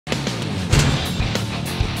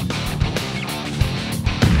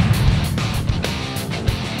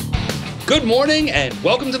Good morning and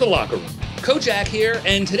welcome to the Locker Room. Kojak here,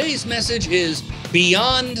 and today's message is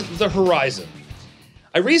Beyond the Horizon.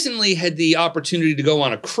 I recently had the opportunity to go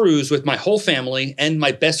on a cruise with my whole family and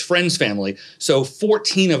my best friend's family, so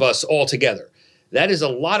 14 of us all together. That is a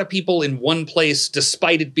lot of people in one place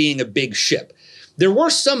despite it being a big ship. There were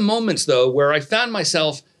some moments, though, where I found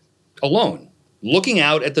myself alone, looking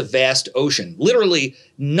out at the vast ocean. Literally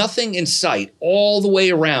nothing in sight all the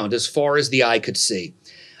way around as far as the eye could see.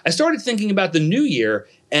 I started thinking about the new year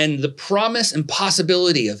and the promise and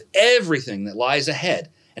possibility of everything that lies ahead,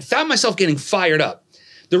 and found myself getting fired up.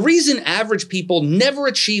 The reason average people never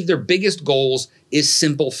achieve their biggest goals is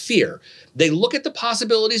simple fear. They look at the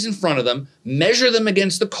possibilities in front of them, measure them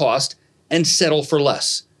against the cost, and settle for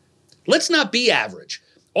less. Let's not be average.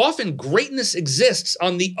 Often greatness exists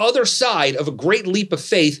on the other side of a great leap of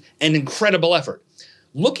faith and incredible effort.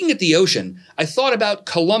 Looking at the ocean, I thought about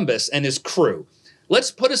Columbus and his crew. Let's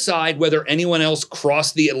put aside whether anyone else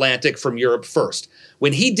crossed the Atlantic from Europe first.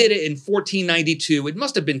 When he did it in 1492, it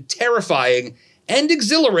must have been terrifying and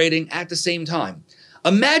exhilarating at the same time.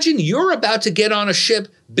 Imagine you're about to get on a ship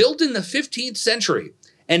built in the 15th century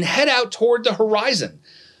and head out toward the horizon.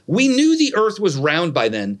 We knew the Earth was round by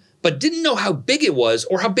then, but didn't know how big it was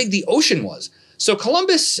or how big the ocean was. So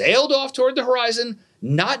Columbus sailed off toward the horizon,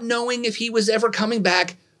 not knowing if he was ever coming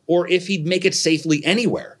back or if he'd make it safely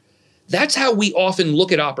anywhere. That's how we often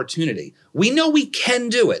look at opportunity. We know we can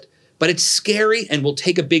do it, but it's scary and will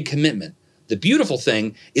take a big commitment. The beautiful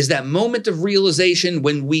thing is that moment of realization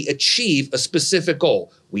when we achieve a specific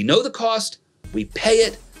goal. We know the cost, we pay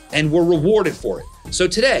it, and we're rewarded for it. So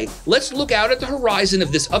today, let's look out at the horizon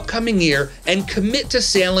of this upcoming year and commit to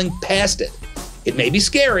sailing past it. It may be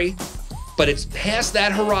scary, but it's past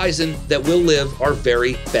that horizon that we'll live our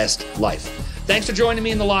very best life. Thanks for joining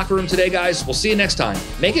me in the locker room today, guys. We'll see you next time.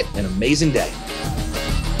 Make it an amazing day.